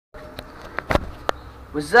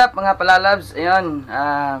What's up mga palalabs? Ayun,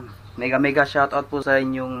 mega shoutout po sa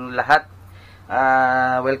inyong lahat.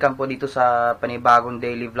 Welcome po dito sa panibagong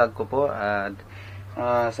daily vlog ko po.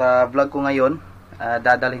 Sa vlog ko ngayon,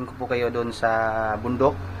 dadalhin ko po kayo doon sa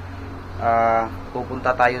bundok.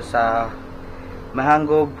 Pupunta tayo sa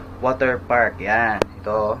Mahanggob Water Park. Yan,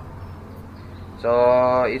 ito. So,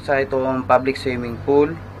 isa itong public swimming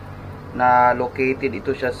pool na located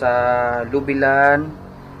ito siya sa Lubilan,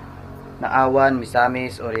 Naawan,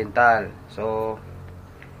 Misamis Oriental. So,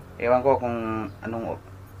 ewan ko kung anong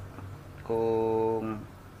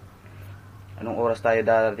oras tayo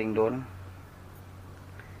darating doon.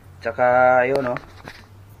 Tsaka, ayun, no.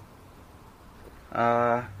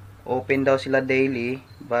 Open daw sila daily,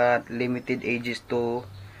 but limited ages to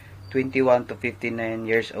 21 to 59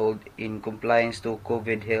 years old in compliance to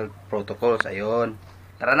COVID health protocols. Ayun.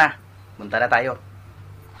 Tara na, punta na tayo.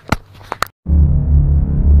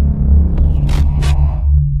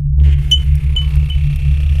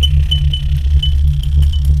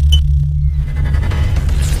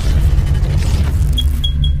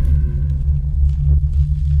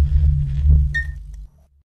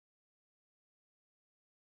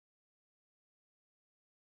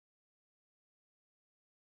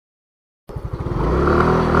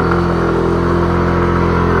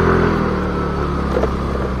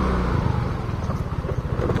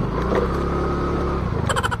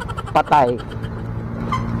 Patay.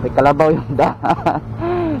 May kalabaw yung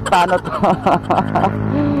paano to?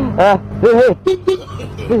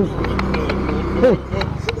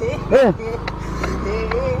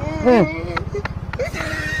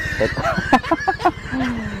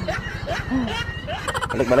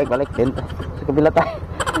 Balik.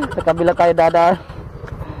 Sa kabila tayo dadaan.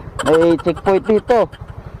 May checkpoint dito.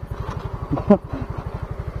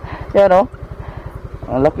 Yan o.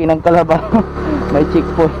 Ang laki ng kalabaw. May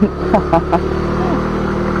checkpoint.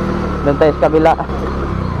 Doon tayo sa kabila.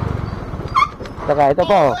 Saka ito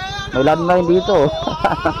po, may landmine dito.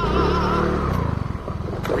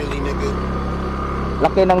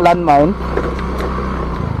 Laki ng landmine.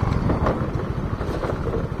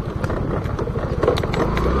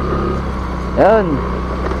 Yan.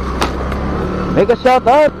 Mega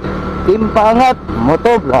shoutout Team Pangat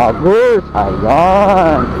Motovloggers.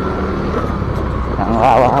 Ayan.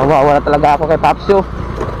 Wala talaga ako kay Papsyo.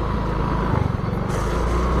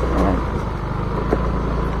 Ayan.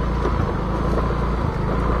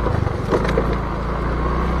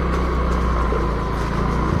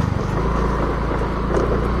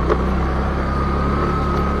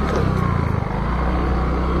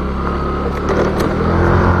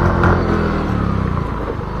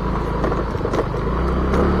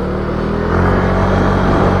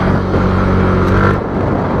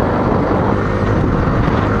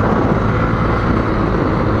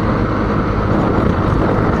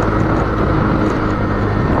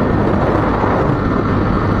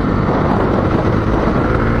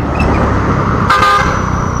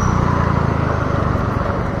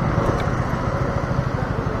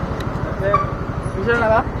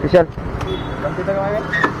 Special. Ganti na kami.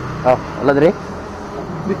 Oh, wala diri.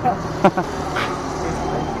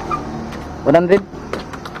 100.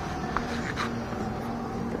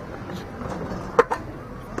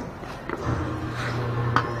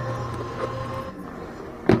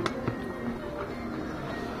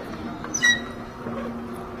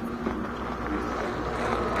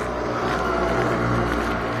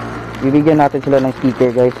 Bibigyan natin sila ng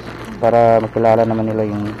sticker, guys, para makilala naman nila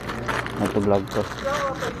yung motovlog ko.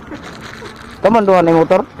 Kaman duha ni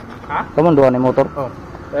motor? Ha? Kaman duha ni motor? Oh.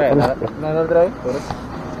 Drive.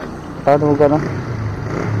 Tahu mo gano?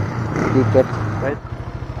 Ticket. Right.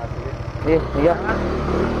 Iya.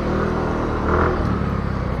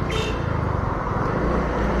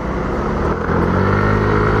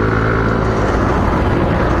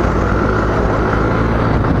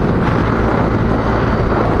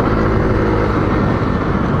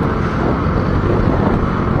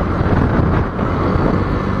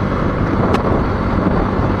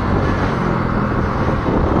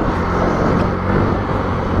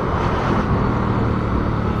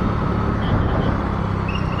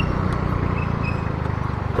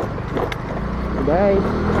 Guys,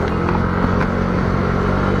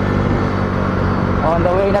 on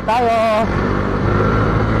the way na tayo.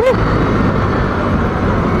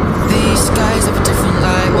 These skies have a different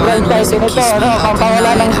light. One always keeps me up at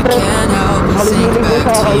night. I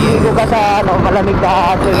can't help but think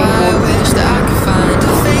back to you. I wish that I could find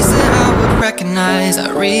a face that I would recognize.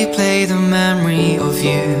 I replay the memory of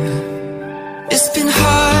you. It's been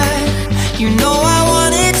hard, you know I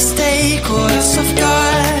wanted to stay caught off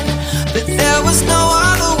guard, but there was no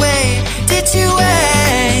other way. Did you ever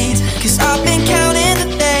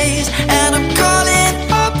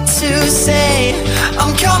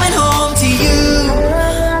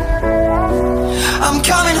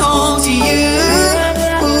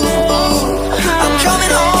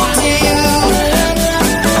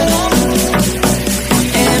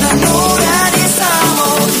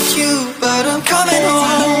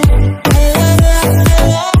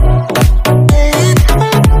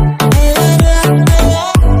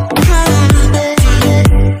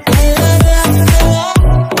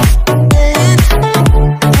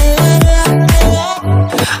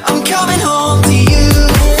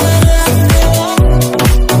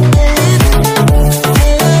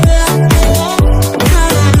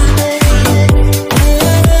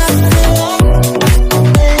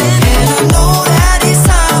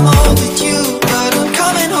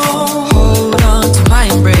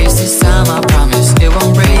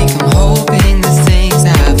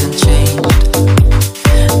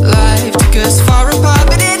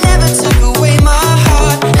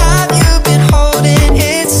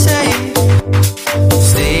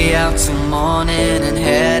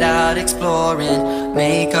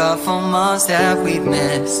couple months that we've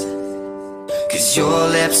missed. Cause your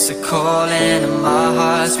lips are calling and my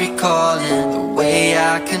heart's recalling the way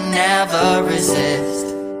I can never resist.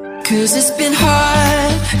 Cause it's been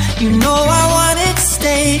hard, you know I wanted to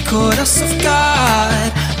stay, caught us off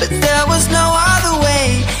guard, but there was no other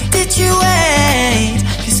way. Did you wait?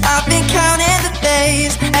 Cause I've been counting the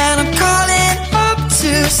days, and I'm calling up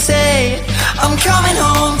to say I'm coming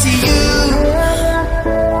home to you.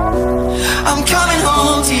 I'm coming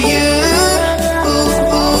home to you. Ooh,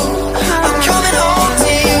 ooh. I'm coming home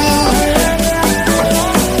to you.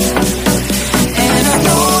 And I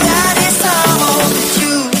know that it's time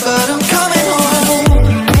overdue, but I'm coming home.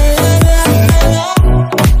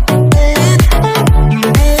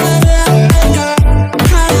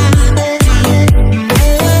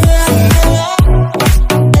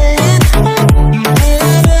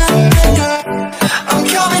 I'm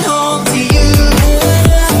coming home to you.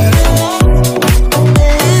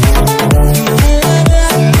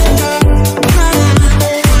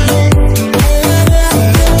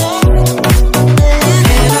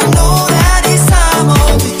 And I know that it's time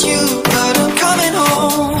overdue, but I'm coming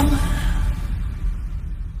home.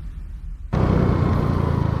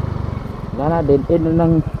 Wala na, dead end na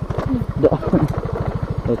ng doon.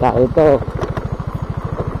 May tao ito.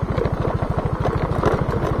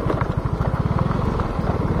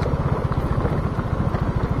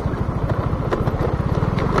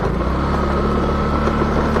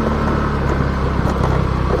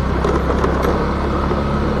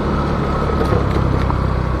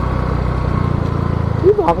 Di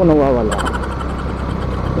ba ako nawawala?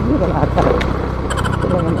 Hindi ka nata.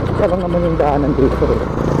 Ito lang naman yung daanan dito.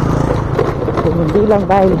 Kung hindi lang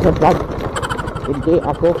dahil sa vlog, hindi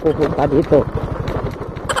ako pupunta dito.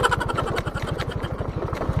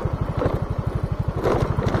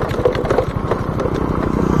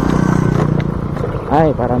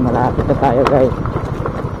 Ay, parang malapit na tayo guys.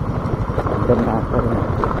 Andun na ako.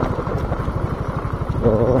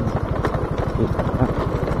 Doon. Dito na.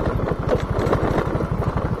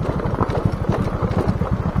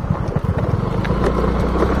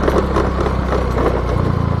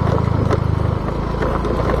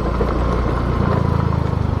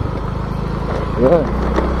 Yun.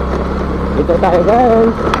 Dito tayo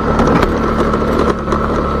guys.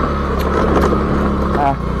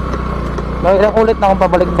 May ilang ulit na akong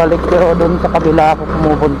pabalik-balik, pero doon sa kabila ako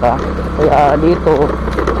pumupunta. Kaya dito,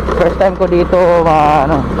 first time ko dito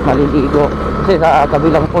maliligo. Kasi sa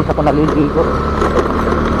kabilang falls ako naliligo.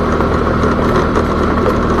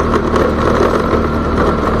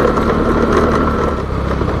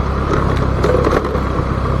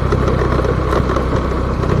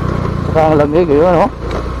 Ang lamig yun,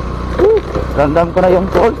 Randam ko na yung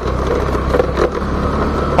falls.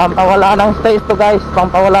 Pampawala ng stress to guys,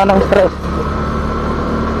 pampawala ng stress.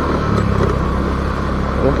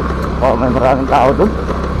 Oh, may maraming tao dun.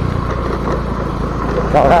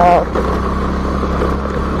 Shout out.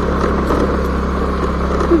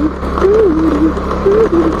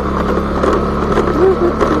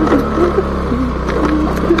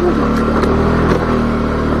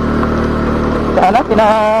 Sana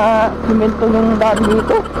pinasimento yung daan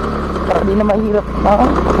dito para di na mahirap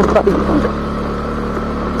papunta dito.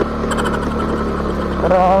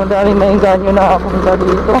 Para madaming maingganyo na papunta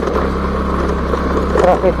dito.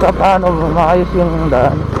 Para kahit paano maayos yung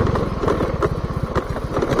daan.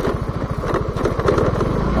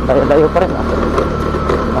 Layo-layo pa rin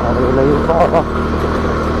layo pa ako.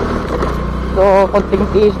 So konting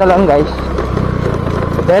tiis na lang guys,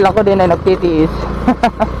 dahil ako din ay nagtitiis.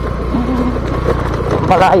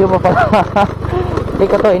 Malayo pa pala. Hindi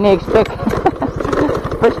ko to ini-expect.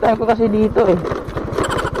 First time ko kasi dito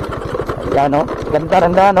Ayan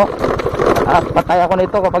ganda patay ako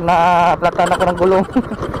nito kapag naplatan ako ng gulong.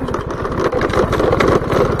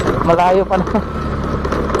 Malayo pa na.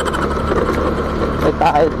 May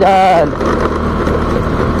tayo dyan.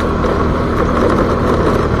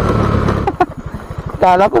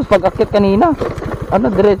 Kala ko pag-akit kanina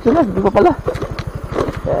diretso na, di ba pala.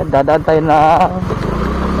 Dadaan tayo na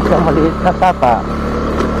isang maliit na sapa.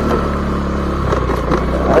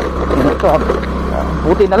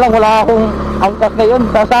 Buti na lang wala akong angkas ngayon.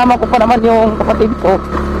 Sasama ko pa naman yung kapatid ko.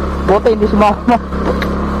 Buti hindi sumama.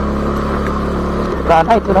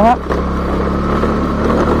 Sana ito na nga.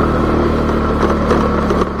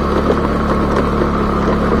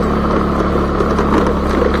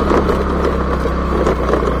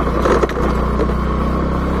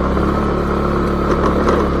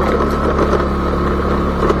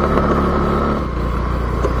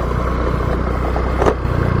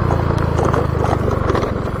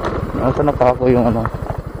 Nasa na pa ako yung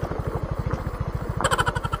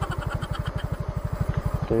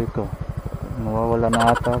Teka, nawawala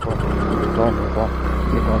na ata ako. Dito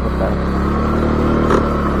tayo.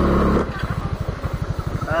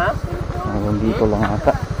 Dito lang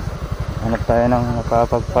ata. Hanap tayo ng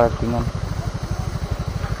nakapag-parkingan.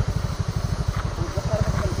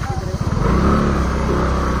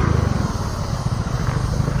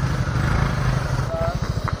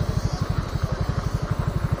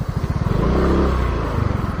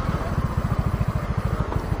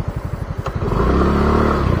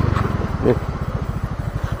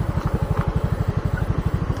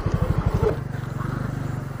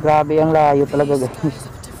 Grabe ang layo talaga guys.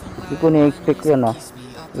 Hindi ko ni-expect yun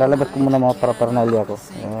Lalabas ko muna mga paraphernalia ko.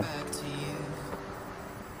 Ayan.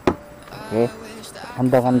 Okay.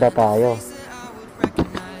 Handa-handa tayo.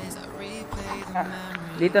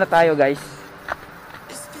 Dito na tayo guys.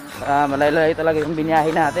 Malayo-layo talaga yung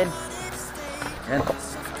biniyahin natin. Ayan.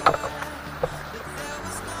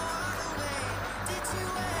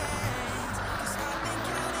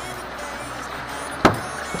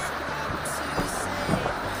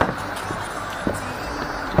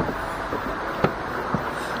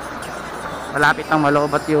 Malapit nang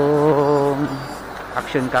malobat yung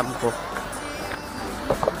action cam ko.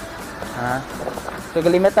 So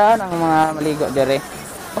galimatan ang mga maligo dire.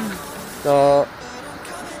 So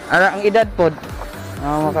ang edad pod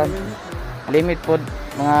limit pod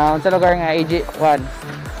mga unsa lugar nga age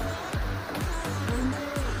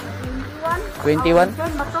 1 21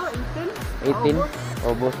 18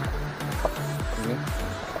 obos. Okay.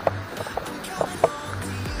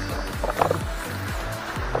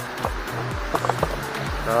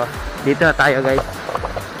 So, dito na tayo guys.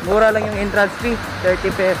 Mura lang yung entrance fee,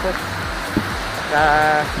 30 pesos.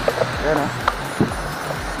 Yan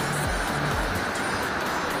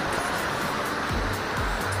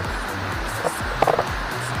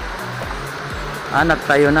Hanap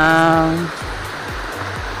tayo ng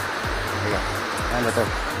ano to?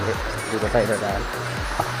 Dito tayo dadaan.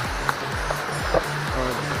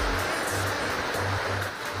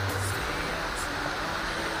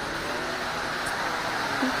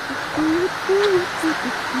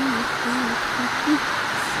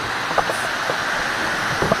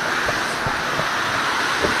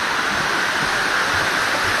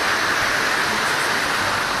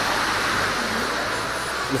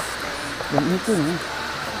 Yang itu nih.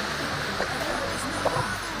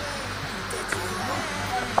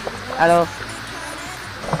 Halo.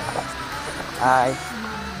 Hai.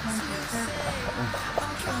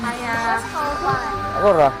 Ako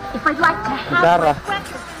ra. If I'd like to have Dara.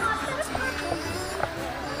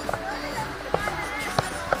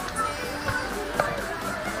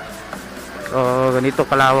 So, ganito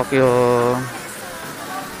kalawak yung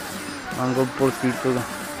Mahanggob Falls dito.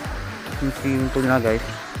 Simple na guys.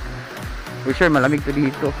 For sure malamig to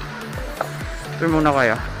dito. Sure muna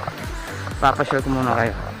kayo. Papashare ko muna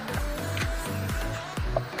kayo.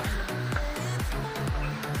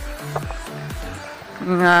 Ito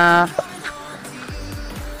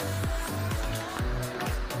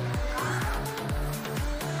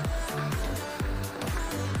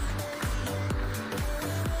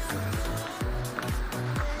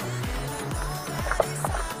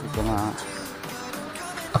nga.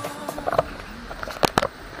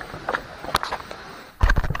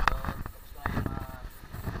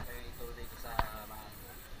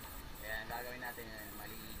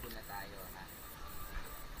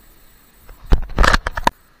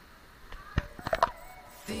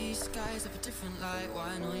 These skies have a different light.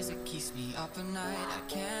 Why noise that keeps me up at night? I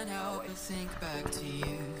can't help but think back to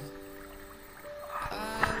you.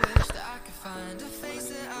 I wish that I could find a face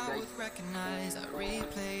that I would recognize. I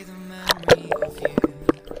replay the memory of you.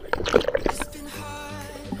 It's been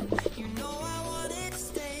hard, you know I wanted to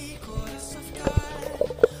stay caught us off guard,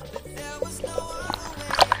 but there was no other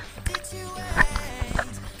way. Did you wait?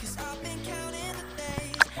 'Cause I've been counting the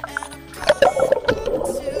days, and I'm coming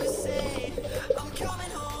home to say I'm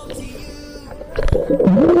coming home to you.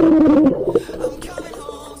 I'm coming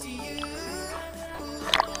home to you.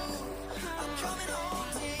 I'm coming home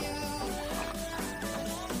to you.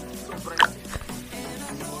 And I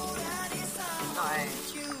know that it's time.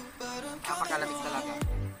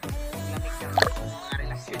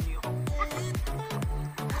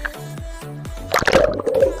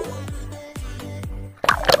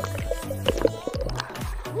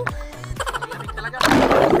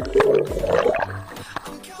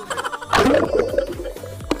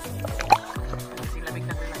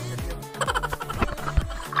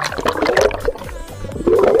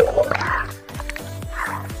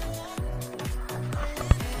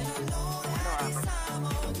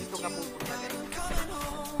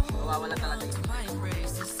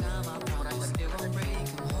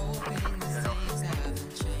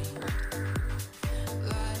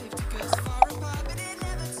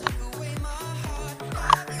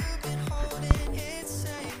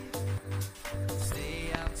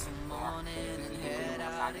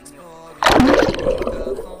 start exploring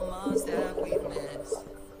the moments that we missed.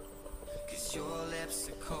 Cause your lips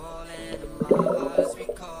are calling and my heart's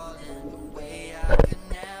recalling the way I could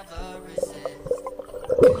never resist.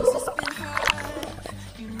 Cause it's been hard,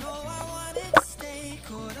 you know I wanted to stay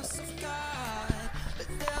caught us off guard, but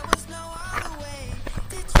there was no other way.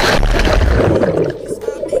 Did you know? Cause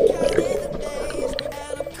I've been counting the days and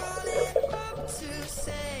I'm calling up to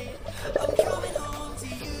say I'm coming home to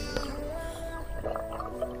you.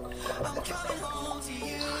 I'm coming home to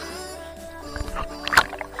you.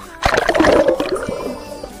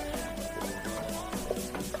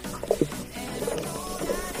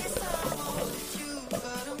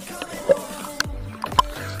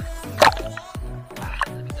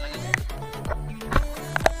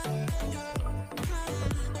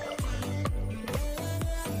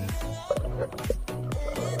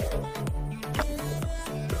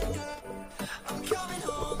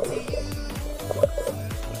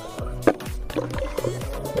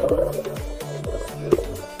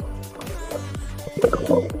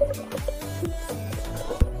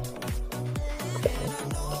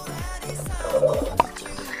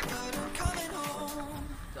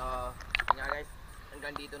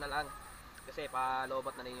 Dito na lang kasi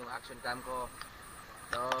palobat na rin yung action cam ko.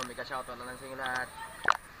 So mega shoutout na lang sa inyo lahat.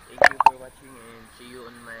 Thank you for watching and see you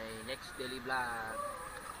on my next daily vlog.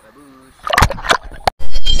 Babush!